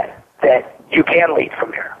teach men that you can lead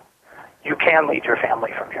from here. You can lead your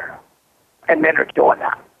family from here. And men are doing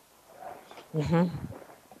that. Mm-hmm.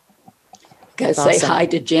 Gotta say hi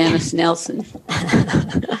to Janice Nelson.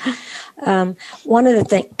 One of the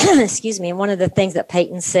things, one of the things that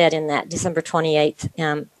Peyton said in that December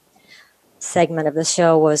 28th segment of the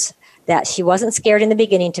show was that she wasn't scared in the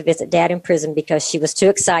beginning to visit Dad in prison because she was too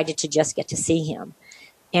excited to just get to see him.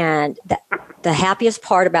 And the happiest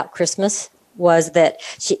part about Christmas was that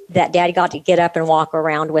Daddy got to get up and walk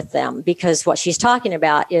around with them, because what she's talking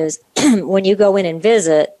about is when you go in and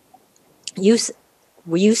visit, you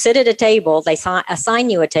sit at a table, they assign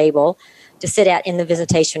you a table to sit at in the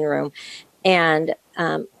visitation room. And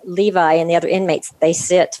Levi and the other inmates, they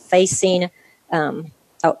sit facing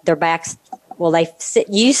their backs. Well,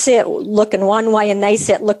 you sit looking one way and they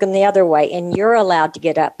sit looking the other way, and you're allowed to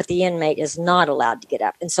get up, but the inmate is not allowed to get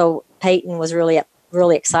up. And so Peyton was really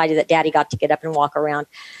excited that Daddy got to get up and walk around.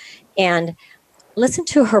 And listen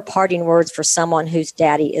to her parting words for someone whose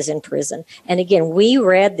daddy is in prison. And again, we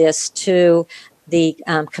read this to the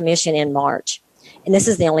commission in March. And this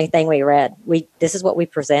is the only thing we read. This is what we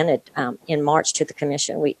presented in March to the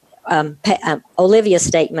commission. Olivia's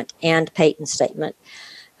statement and Peyton's statement.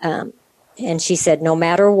 And she said, no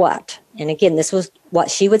matter what, and again, this was what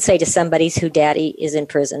she would say to somebody whose daddy is in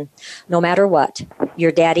prison. No matter what,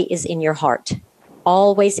 your daddy is in your heart.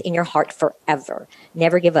 Always in your heart forever.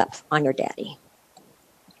 Never give up on your daddy.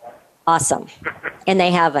 Awesome. And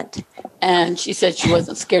they haven't. And she said she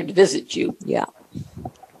wasn't scared to visit you. Yeah.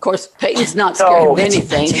 Of course, Peyton's not scared of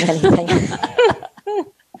anything.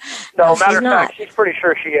 No, matter of fact, she's pretty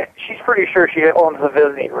sure she owns the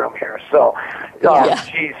visiting room here. So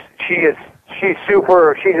she's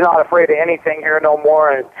super. She's not afraid of anything here no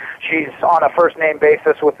more, and she's on a first name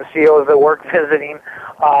basis with the COs that work visiting.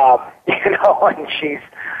 And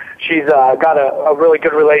she's got a really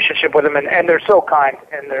good relationship with them, and they're so kind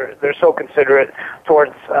and they're so considerate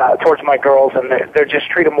towards my girls, and they just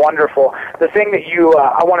treat them wonderful. The thing that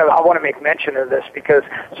I want to make mention of this, because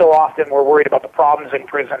so often we're worried about the problems in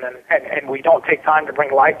prison, and we don't take time to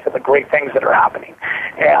bring light to the great things that are happening.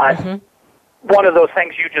 And one of those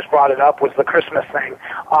things, you just brought it up, was the Christmas thing.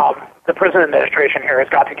 The prison administration here has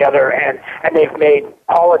got together, and they've made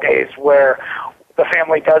holidays where the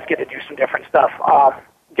family does get to do some different stuff.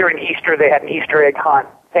 During Easter, they had an Easter egg hunt,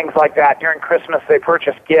 things like that. During Christmas, they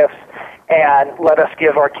purchased gifts and let us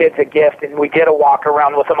give our kids a gift, and we did a walk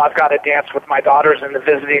around with them. I've got to dance with my daughters in the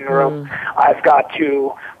visiting room. I've got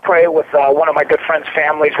to pray with one of my good friends'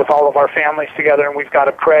 families, with all of our families together, and we've got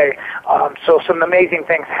to pray. So some amazing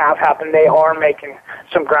things have happened. They are making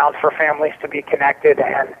some ground for families to be connected,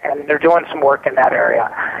 and they're doing some work in that area,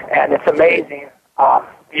 and it's amazing.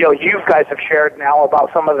 You guys have shared now about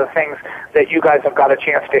some of the things that you guys have got a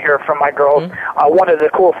chance to hear from my girls. One of the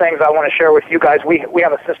cool things I want to share with you guys, we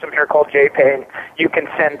have a system here called JPay, and you can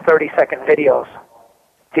send 30-second videos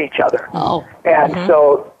to each other. And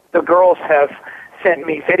so the girls have sent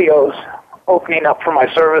me videos opening up for my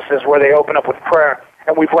services where they open up with prayer,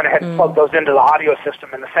 and we've went ahead and plugged those into the audio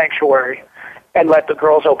system in the sanctuary and let the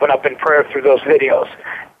girls open up in prayer through those videos.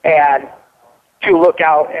 And to look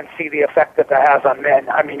out and see the effect that has on men.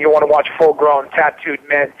 I mean, you want to watch full-grown, tattooed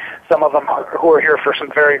men, some of them who are here for some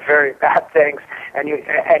very, very bad things, and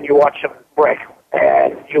you watch them break,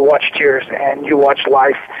 and you watch tears, and you watch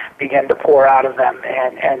life begin to pour out of them,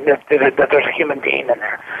 and that there's a human being in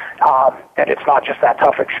there. And it's not just that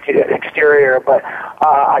tough exterior, but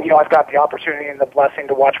I've got the opportunity and the blessing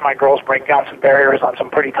to watch my girls break down some barriers on some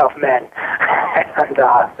pretty tough men, and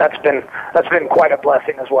that's been quite a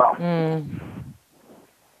blessing as well.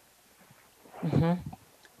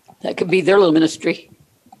 That could be their little ministry.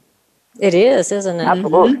 It is, isn't it?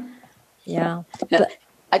 Absolutely. Yeah. But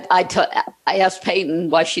I asked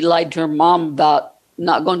Peyton why she lied to her mom about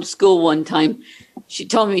not going to school one time. She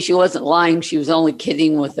told me she wasn't lying. She was only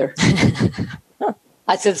kidding with her.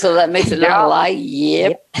 I said, so that makes it not a lie?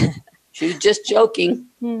 Yep. She was just joking.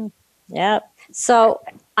 Yep. So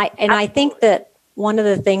I think that one of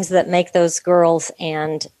the things that make those girls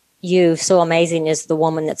and you so amazing is the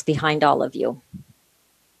woman that's behind all of you.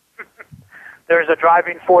 There's a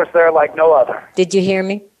driving force there like no other. Did you hear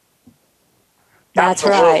me? That's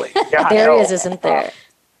Absolutely. right. Yeah, there is, isn't there?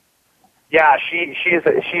 Yeah, she is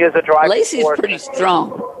a driving Lacey's force. pretty strong.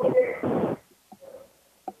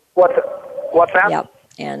 What's that? Yep.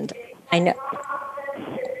 And I know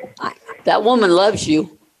That woman loves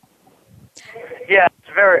you. Yeah,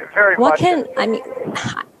 it's very, very what much. can I mean.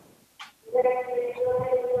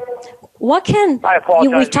 What can I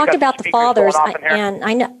apologize. we've talked about the fathers, and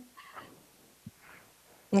I know.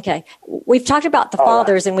 Okay, we've talked about the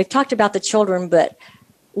fathers and we've talked about the children, but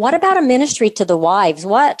what about a ministry to the wives?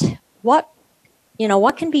 What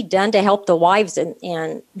can be done to help the wives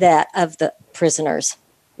and that of the prisoners?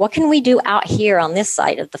 What can we do out here on this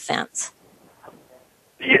side of the fence?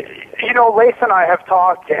 Lace and I have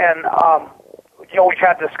talked, and we've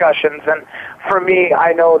had discussions, and for me,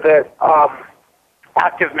 I know that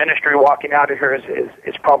active ministry walking out of here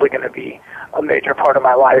is probably going to be a major part of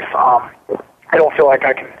my life. I don't feel like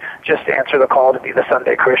I can just answer the call to be the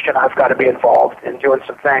Sunday Christian. I've got to be involved in doing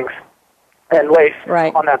some things. And Lace,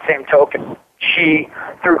 right. On that same token,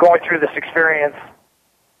 through going through this experience,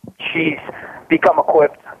 she's become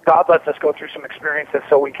equipped. God lets us go through some experiences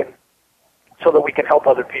so that we can help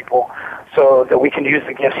other people, so that we can use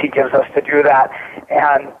the gifts He gives us to do that.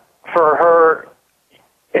 And for her,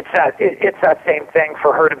 it's that same thing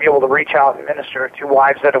for her to be able to reach out and minister to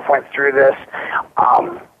wives that have went through this.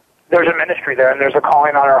 There's a ministry there, and there's a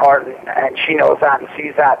calling on her heart, and she knows that and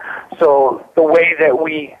sees that. So the way that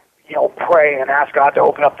we pray and ask God to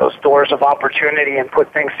open up those doors of opportunity and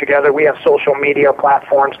put things together. We have social media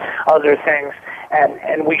platforms, other things,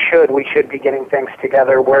 and we should be getting things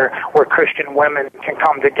together where Christian women can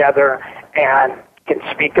come together and can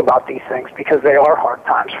speak about these things, because they are hard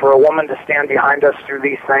times. For a woman to stand behind us through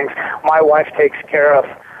these things, my wife takes care of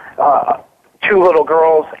 2 little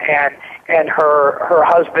girls and her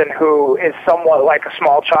husband, who is somewhat like a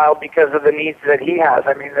small child because of the needs that he has.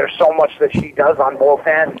 I mean, there's so much that she does on both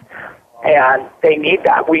ends, and they need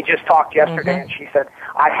that. We just talked yesterday, and she said,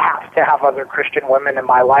 I have to have other Christian women in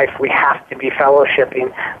my life. We have to be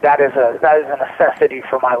fellowshipping. That is a necessity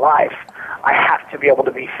for my life. I have to be able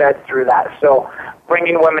to be fed through that. So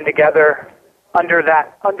bringing women together under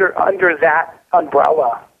that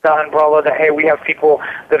umbrella, the umbrella that, hey, we have people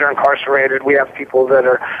that are incarcerated, we have people that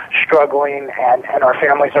are struggling, and our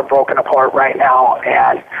families are broken apart right now,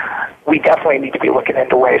 and we definitely need to be looking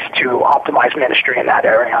into ways to optimize ministry in that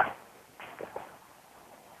area.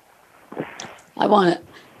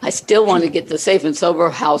 I still want to get the Safe and Sober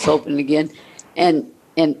House open again, and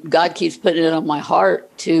God keeps putting it on my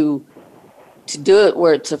heart to do it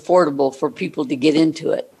where it's affordable for people to get into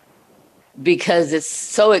it, because it's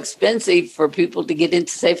so expensive for people to get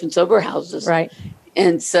into safe and sober houses. Right.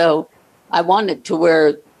 And so I want it to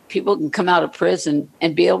where people can come out of prison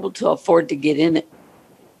and be able to afford to get in it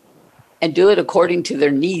and do it according to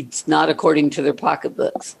their needs, not according to their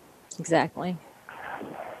pocketbooks. Exactly.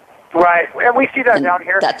 Right. And we see that down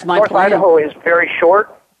here. That's my North plan. Idaho is very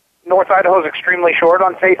short. North Idaho is extremely short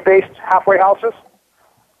on faith-based halfway houses.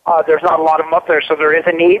 There's not a lot of them up there, so there is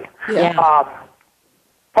a need. Yeah.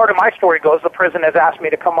 Part of my story goes, the prison has asked me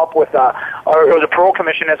to come up with or the parole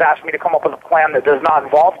commission has asked me to come up with a plan that does not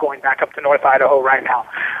involve going back up to North Idaho right now.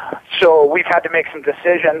 So we've had to make some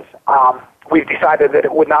decisions. We've decided that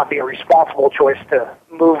it would not be a responsible choice to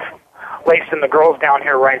move Lace and the girls down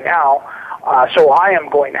here right now. So I am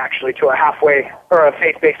going actually to a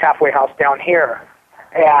faith-based halfway house down here.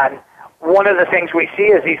 And one of the things we see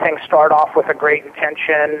is these things start off with a great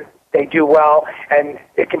intention. They do well, and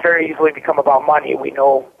it can very easily become about money. We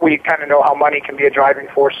kind of know how money can be a driving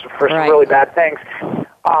force for some really bad things.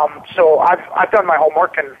 So I've done my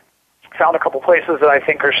homework and found a couple places that I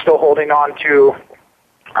think are still holding on to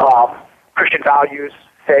Christian values,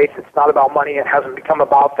 faith. It's not about money. It hasn't become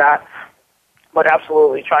about that. But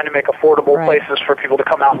absolutely trying to make affordable places for people to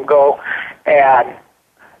come out and go, and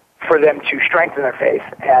for them to strengthen their faith.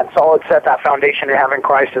 And solid set that foundation they have in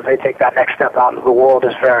Christ as they take that next step out into the world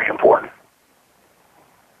is very important.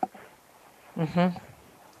 Mm-hmm.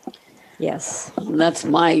 Yes. That's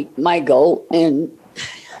my goal, and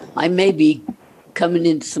I may be coming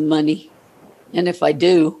into some money. And if I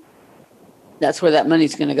do, that's where that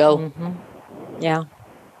money's going to go. Mm-hmm. Yeah.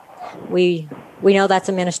 We know that's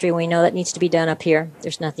a ministry. We know that needs to be done up here.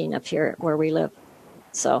 There's nothing up here where we live.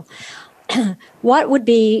 So what would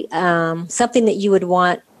be something that you would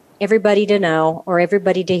want everybody to know or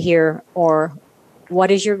everybody to hear, or what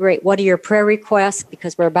are your prayer requests?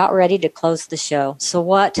 Because we're about ready to close the show. So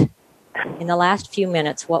what, in the last few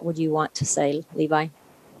minutes, what would you want to say, Levi?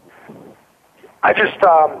 I just,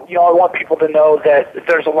 I want people to know that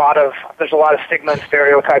there's a lot of stigma and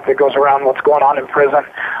stereotype that goes around what's going on in prison,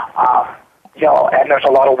 and there's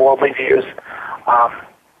a lot of worldly views.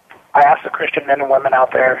 I ask the Christian men and women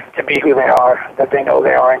out there to be who they are, that they know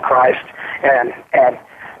they are in Christ, and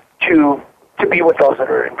to be with those that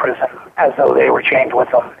are in prison as though they were chained with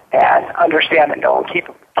them, and understand and know and keep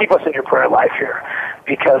us in your prayer life here,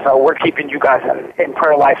 because we're keeping you guys in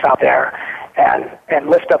prayer life out there, and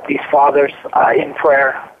lift up these fathers in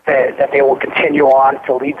prayer, that they will continue on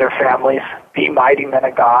to lead their families, be mighty men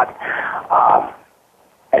of God.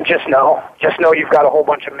 And just know you've got a whole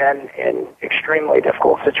bunch of men in extremely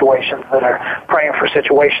difficult situations that are praying for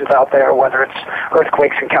situations out there, whether it's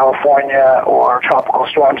earthquakes in California or tropical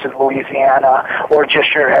storms in Louisiana, or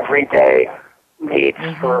just your everyday needs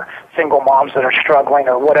for single moms that are struggling,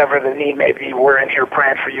 or whatever the need may be. We're in here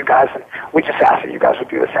praying for you guys, and we just ask that you guys would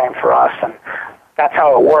do the same for us. And that's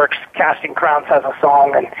how it works. Casting Crowns has a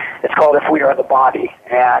song, and it's called If We Are the Body.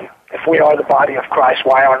 And if we are the body of Christ,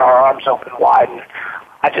 why aren't our arms open wide? And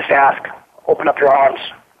I just ask, open up your arms.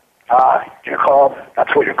 You're called.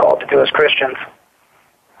 That's what you're called to do as Christians.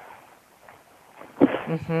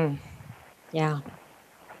 Yeah.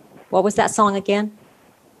 What was that song again?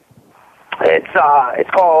 It's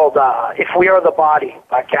called If We Are the Body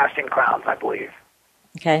by Casting Crowns, I believe.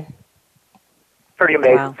 Okay. Pretty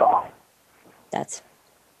amazing song.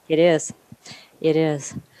 It is.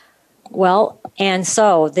 Well, and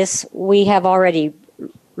so we have already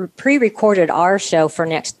pre-recorded our show for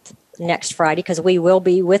next Friday, because we will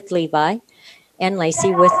be with Levi and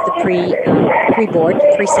Lacey with the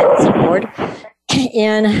pre-sentencing board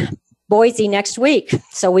in Boise next week.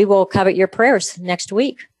 So we will covet your prayers next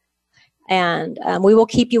week, and we will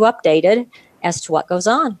keep you updated as to what goes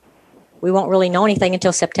on. We won't really know anything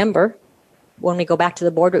until September when we go back to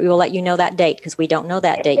the board, but we will let you know that date, because we don't know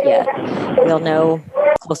that date yet. We'll know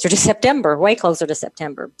closer to September, way closer to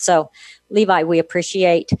September. So, Levi, we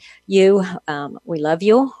appreciate you. We love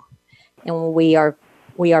you, and we are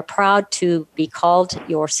proud to be called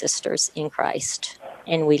your sisters in Christ,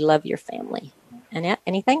 and we love your family. Annette,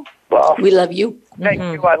 anything? Well, we love you. Thank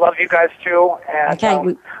you. I love you guys too, and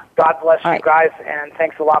God bless you guys, and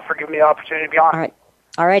thanks a lot for giving me the opportunity to be on. All right.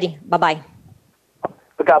 All righty. Bye-bye.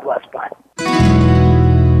 But God bless. Bye.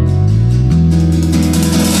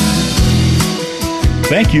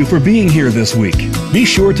 Thank you for being here this week. Be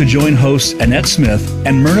sure to join hosts Annette Smith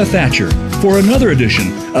and Myrna Thatcher for another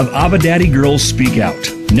edition of Abba Daddy Girls Speak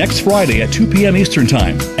Out, next Friday at 2 p.m. Eastern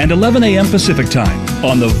Time and 11 a.m. Pacific Time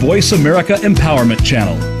on the Voice America Empowerment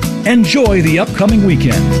Channel. Enjoy the upcoming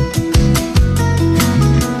weekend.